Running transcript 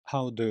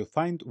How do you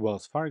find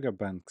Wells Fargo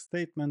Bank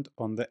statement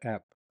on the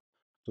app?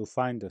 To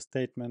find a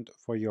statement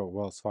for your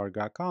Wells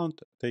Fargo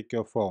account, take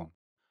your phone.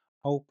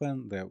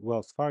 Open the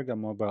Wells Fargo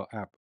Mobile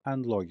app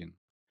and log in.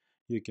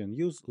 You can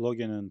use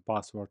login and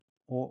password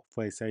or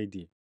Face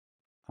ID.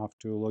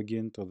 After you log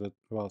in to the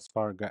Wells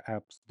Fargo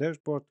app's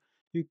dashboard,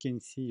 you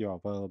can see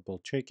your available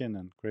checking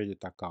and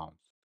credit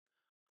accounts.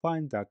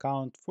 Find the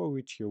account for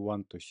which you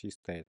want to see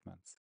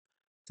statements.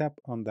 Tap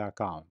on the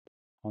account.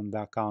 On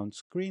the account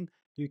screen,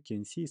 you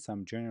can see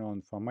some general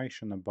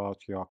information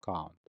about your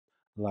account,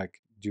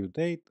 like due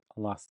date,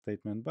 last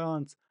statement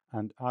balance,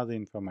 and other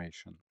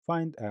information.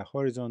 Find a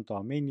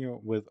horizontal menu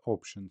with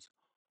options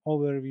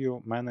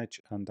Overview,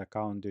 Manage, and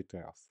Account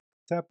Details.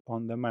 Tap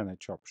on the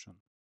Manage option.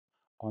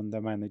 On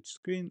the Manage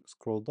screen,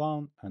 scroll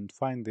down and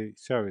find the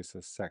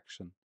Services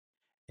section.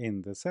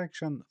 In the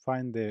section,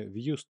 find the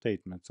View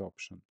Statements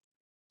option.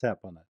 Tap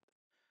on it.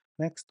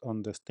 Next,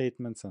 on the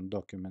Statements and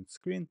Documents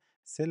screen,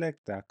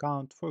 select the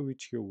account for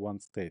which you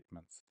want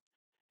statements.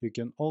 You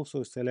can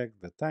also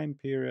select the time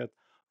period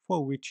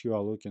for which you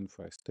are looking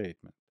for a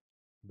statement.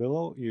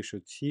 Below, you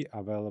should see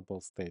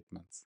available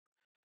statements.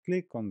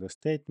 Click on the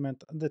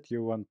statement that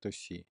you want to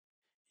see.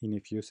 In a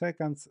few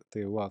seconds,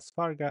 the Wells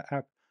Fargo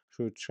app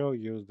should show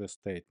you the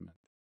statement.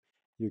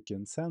 You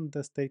can send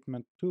the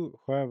statement to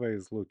whoever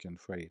is looking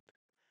for it.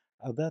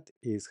 That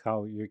is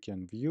how you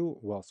can view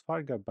Wells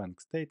Fargo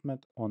bank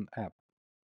statement on app.